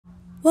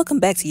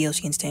Welcome back to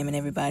Yoshi Entertainment,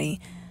 everybody.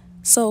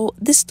 So,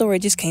 this story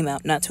just came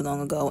out not too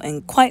long ago,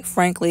 and quite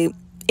frankly,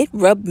 it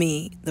rubbed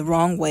me the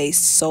wrong way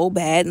so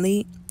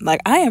badly. Like,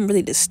 I am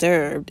really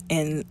disturbed,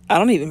 and I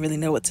don't even really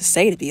know what to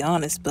say, to be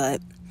honest,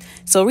 but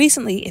so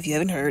recently, if you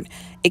haven't heard,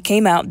 it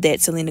came out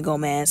that Selena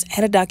Gomez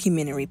had a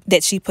documentary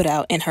that she put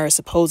out, and her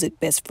supposed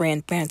best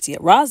friend, Francia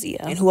Razia,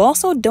 and who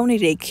also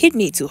donated a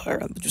kidney to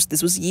her,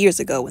 this was years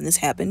ago when this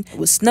happened,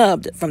 was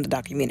snubbed from the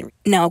documentary.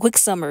 Now, a quick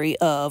summary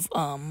of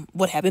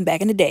what happened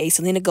back in the day.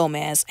 Selena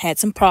Gomez had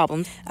some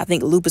problems. I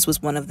think lupus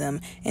was one of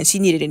them, and she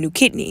needed a new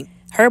kidney.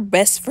 Her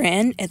best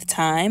friend at the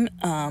time,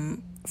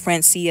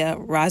 Francia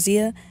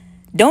Razia,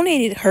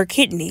 donated her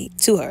kidney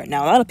to her.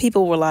 Now, a lot of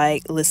people were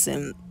like,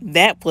 listen,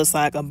 that was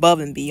like above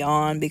and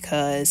beyond,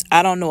 because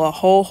I don't know a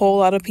whole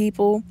lot of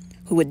people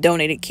who would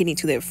donate a kidney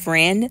to their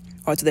friend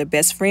or to their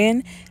best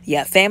friend.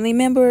 Yeah, family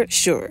member,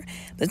 sure.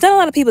 But there's not a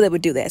lot of people that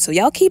would do that. So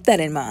y'all keep that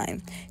in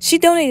mind. She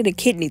donated a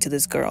kidney to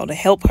this girl to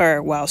help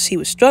her while she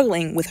was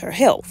struggling with her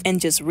health.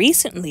 And just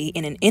recently,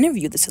 in an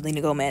interview that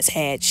Selena Gomez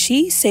had,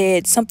 she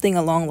said something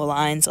along the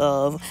lines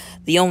of,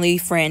 the only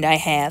friend I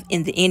have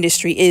in the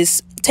industry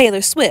is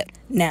Taylor Swift.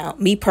 Now,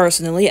 me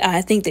personally,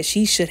 I think that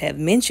she should have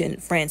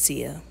mentioned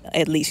Francia.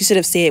 At least she should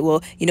have said,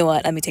 well, you know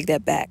what, let me take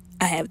that back.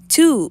 I have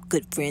two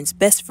good friends,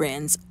 best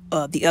friends,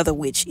 the other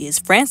which is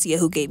Francia,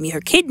 who gave me her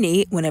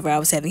kidney whenever I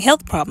was having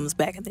health problems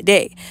back in the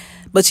day.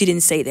 But she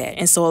didn't say that.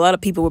 And so a lot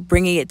of people were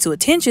bringing it to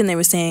attention. They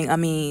were saying, I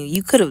mean,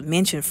 you could have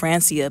mentioned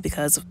Francia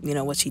because of,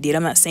 what she did.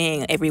 I'm not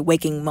saying every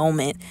waking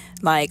moment,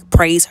 like,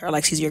 praise her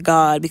like she's your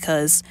God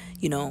because,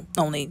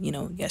 only,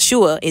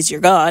 Yeshua is your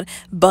God.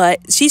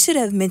 But she should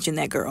have mentioned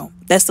that girl.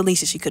 That's the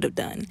least that she could have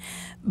done.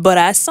 But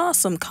I saw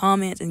some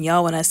comments, and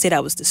y'all, when I said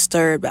I was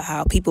disturbed by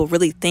how people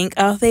really think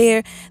out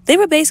there, they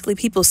were basically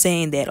people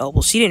saying that, oh,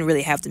 well, she didn't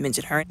really have to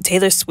mention her.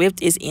 Taylor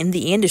Swift is in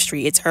the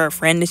industry. It's her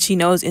friend that she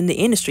knows in the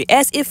industry.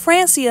 As if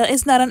Francia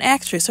is not an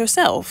actress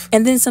herself.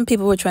 And then some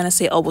people were trying to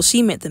say, oh, well,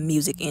 she meant the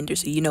music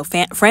industry.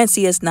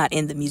 Francia is not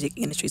in the music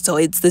industry. So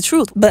it's the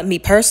truth. But me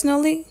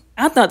personally,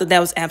 I thought that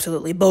was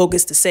absolutely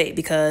bogus to say,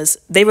 because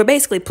they were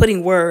basically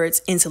putting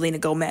words in Selena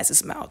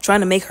Gomez's mouth, trying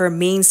to make her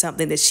mean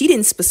something that she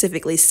didn't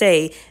specifically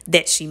say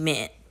that she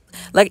meant.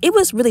 Like, it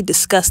was really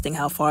disgusting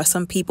how far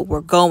some people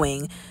were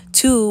going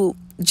to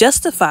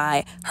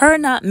justify her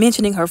not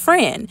mentioning her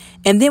friend.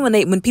 And then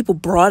when people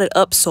brought it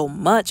up so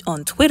much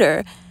on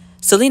Twitter,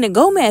 Selena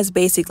Gomez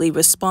basically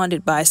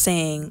responded by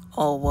saying,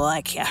 oh, well,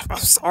 I'm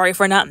sorry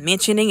for not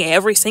mentioning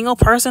every single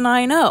person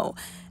I know.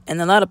 And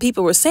a lot of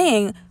people were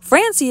saying,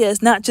 Francia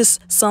is not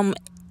just some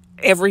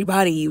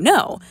everybody you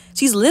know.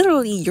 She's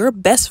literally your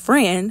best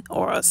friend,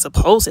 or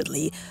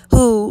supposedly,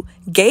 who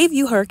gave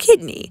you her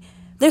kidney.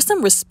 There's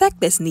some respect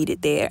that's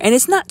needed there. And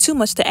it's not too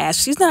much to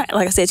ask. She's not,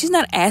 like I said, she's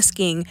not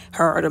asking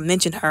her to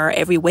mention her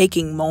every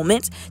waking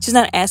moment. She's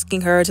not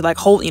asking her to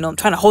hold,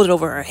 trying to hold it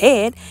over her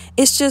head.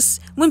 It's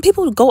just when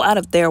people go out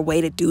of their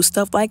way to do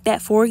stuff like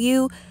that for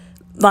you,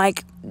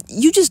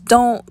 you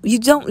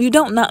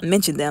don't not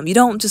mention them. You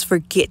don't just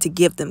forget to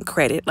give them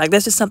credit.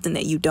 That's just something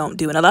that you don't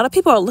do. And a lot of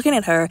people are looking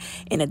at her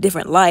in a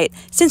different light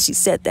since she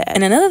said that.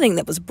 And another thing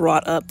that was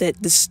brought up that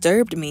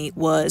disturbed me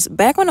was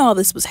back when all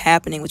this was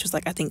happening, which was I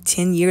think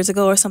 10 years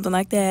ago or something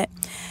like that.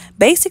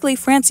 Basically,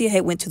 Francia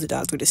had went to the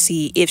doctor to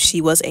see if she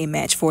was a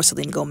match for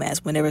Selena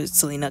Gomez whenever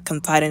Selena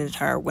confided in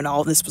her when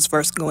all this was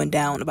first going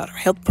down about her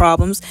health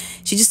problems.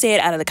 She just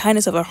said, out of the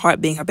kindness of her heart,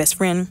 being her best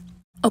friend,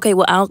 okay,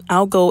 well,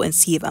 I'll go and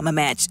see if I'm a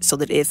match, so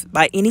that if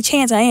by any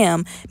chance I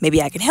am,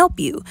 maybe I can help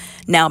you.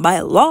 Now, by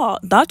law,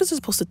 doctors are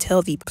supposed to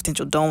tell the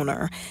potential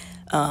donor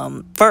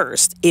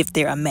first if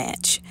they're a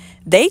match.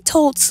 They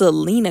told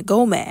Selena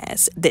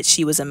Gomez that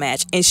she was a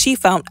match, and she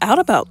found out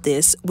about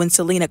this when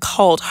Selena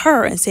called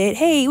her and said,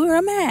 hey, we're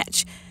a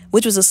match,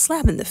 which was a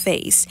slap in the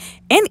face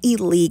and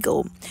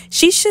illegal.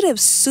 She should have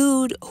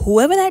sued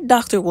whoever that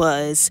doctor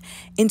was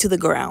into the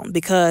ground,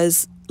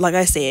 because like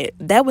I said,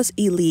 that was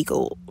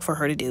illegal for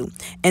her to do.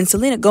 And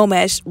Selena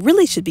Gomez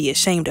really should be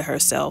ashamed of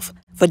herself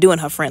for doing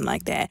her friend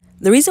like that.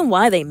 The reason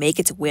why they make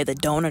it to where the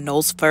donor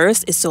knows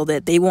first is so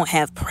that they won't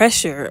have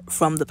pressure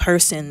from the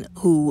person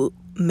who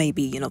may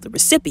be, the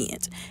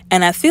recipient.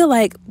 And I feel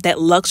like that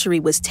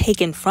luxury was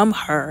taken from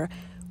her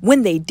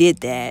when they did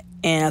that.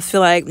 And I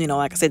feel like,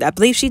 like I said, I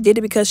believe she did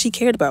it because she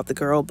cared about the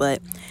girl,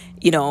 but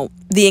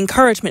the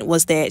encouragement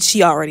was that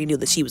she already knew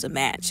that she was a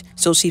match.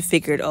 So she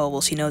figured, oh, well,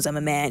 she knows I'm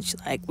a match.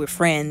 We're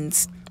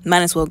friends.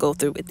 Might as well go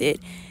through with it.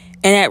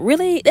 And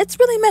that's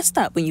really messed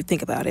up when you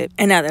think about it.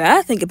 And now that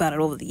I think about it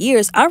over the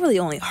years, I really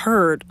only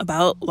heard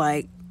about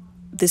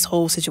this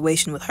whole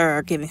situation with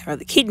her giving her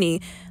the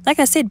kidney, like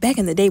I said, back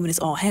in the day when this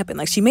all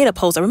happened. She made a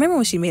post. I remember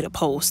when she made a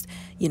post,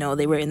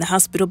 they were in the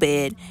hospital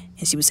bed,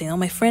 and she was saying, oh,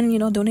 my friend,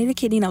 donated a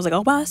kidney. And I was like,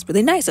 oh, wow, that's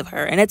really nice of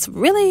her. And it's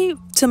really,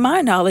 to my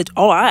knowledge,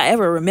 all I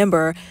ever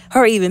remember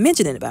her even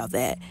mentioning about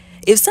that.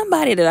 If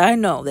somebody that I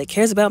know that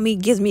cares about me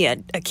gives me a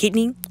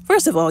kidney,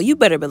 first of all, you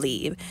better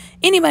believe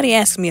anybody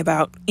asks me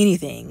about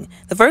anything,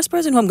 the first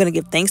person who I'm going to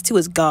give thanks to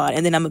is God.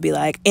 And then I'm going to be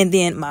like, and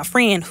then my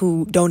friend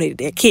who donated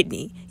their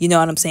kidney. You know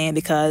what I'm saying?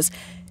 Because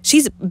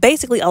She's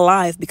basically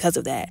alive because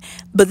of that.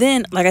 But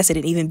then, like I said,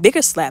 an even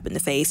bigger slap in the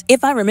face.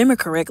 If I remember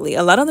correctly,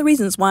 a lot of the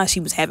reasons why she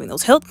was having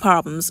those health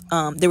problems,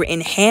 they were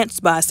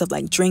enhanced by stuff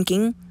like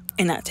drinking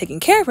and not taking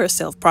care of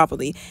herself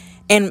properly.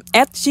 And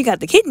after she got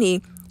the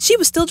kidney, she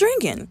was still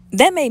drinking.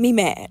 That made me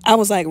mad. I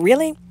was like,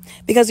 really?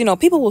 Because,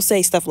 people will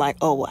say stuff like,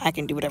 oh, well, I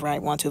can do whatever I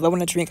want to. If I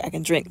want to drink, I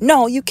can drink.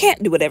 No, you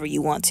can't do whatever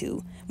you want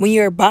to. When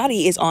your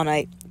body is on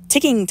a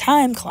ticking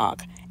time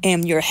clock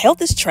and your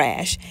health is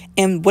trash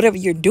and whatever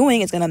you're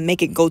doing is going to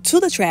make it go to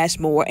the trash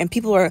more and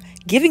people are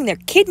giving their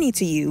kidney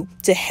to you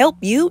to help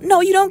you, no,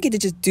 you don't get to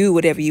just do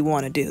whatever you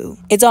want to do.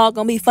 It's all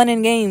going to be fun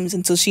and games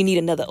until she need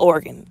another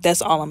organ.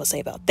 That's all I'm going to say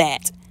about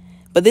that.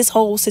 But this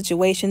whole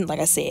situation, like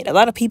I said, a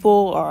lot of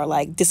people are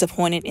like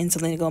disappointed in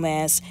Selena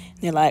Gomez.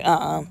 They're like,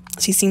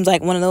 she seems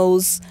like one of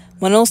those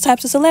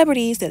types of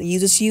celebrities that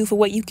uses you for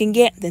what you can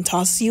get, then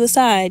tosses you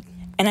aside.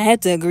 And I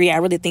have to agree, I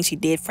really think she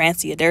did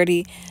Francia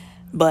dirty,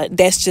 but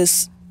that's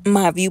just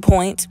my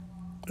viewpoint.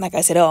 Like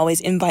I said, I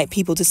always invite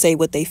people to say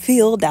what they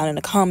feel down in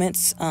the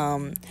comments.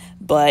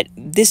 But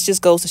this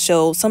just goes to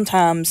show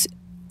sometimes,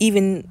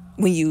 even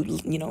when you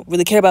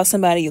really care about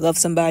somebody, you love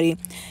somebody,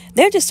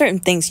 there are just certain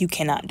things you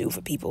cannot do for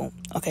people.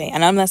 Okay.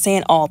 And I'm not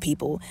saying all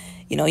people,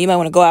 you might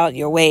want to go out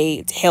your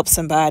way to help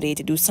somebody,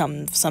 to do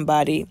something for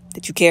somebody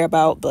that you care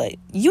about. But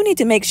you need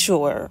to make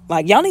sure,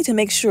 y'all need to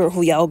make sure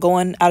who y'all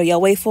going out of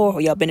y'all way for, who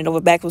y'all bending over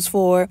backwards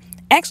for,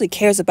 actually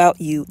cares about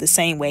you the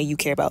same way you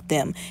care about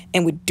them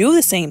and would do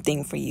the same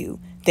thing for you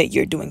that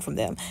you're doing from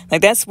them.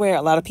 That's where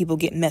a lot of people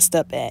get messed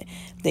up at.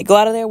 They go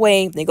out of their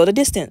way, they go the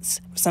distance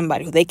for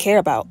somebody who they care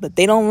about, but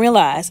they don't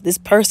realize this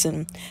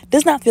person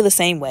does not feel the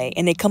same way,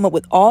 and they come up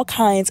with all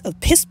kinds of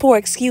piss poor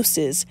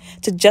excuses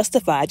to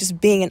justify just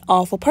being an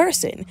awful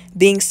person,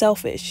 being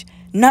selfish,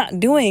 not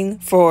doing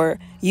for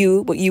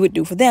you what you would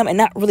do for them, and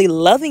not really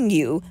loving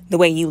you the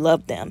way you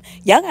love them.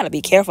 Y'all gotta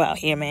be careful out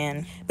here,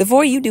 man.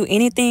 Before you do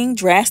anything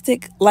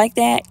drastic like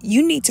that,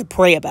 you need to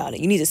pray about it.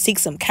 You need to seek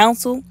some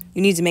counsel.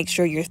 You need to make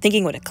sure you're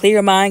thinking with a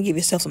clear mind. Give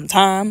yourself some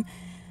time.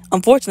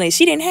 Unfortunately,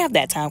 she didn't have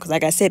that time because,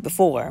 like I said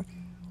before,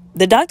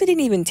 the doctor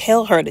didn't even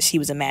tell her that she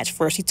was a match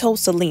first. He told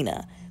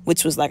Selena,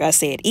 which was, like I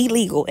said,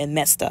 illegal and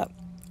messed up.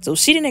 So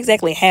she didn't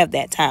exactly have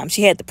that time.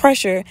 She had the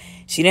pressure.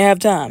 She didn't have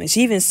time. And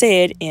she even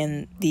said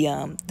in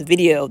the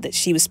video that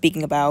she was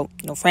speaking about,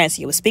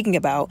 Francia was speaking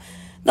about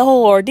the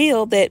whole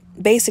ordeal, that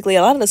basically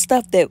a lot of the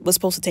stuff that was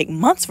supposed to take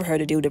months for her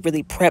to do to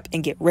really prep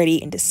and get ready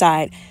and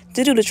decide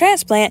to do the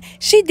transplant,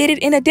 she did it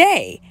in a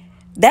day.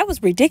 That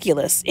was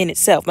ridiculous in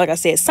itself. Like I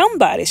said,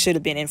 somebody should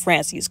have been in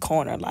Francia's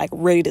corner,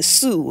 ready to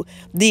sue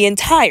the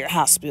entire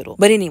hospital.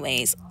 But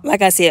anyways,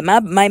 like I said,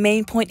 my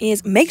main point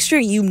is make sure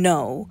you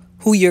know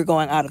who you're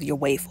going out of your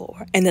way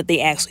for and that they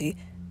actually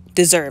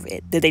deserve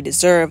it, that they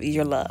deserve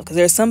your love. Because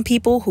there are some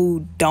people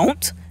who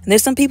don't, and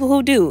there's some people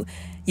who do.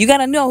 You got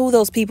to know who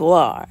those people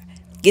are.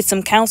 Get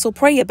some counsel,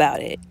 pray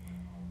about it.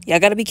 Y'all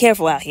got to be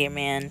careful out here,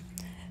 man.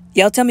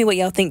 Y'all tell me what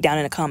y'all think down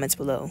in the comments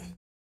below.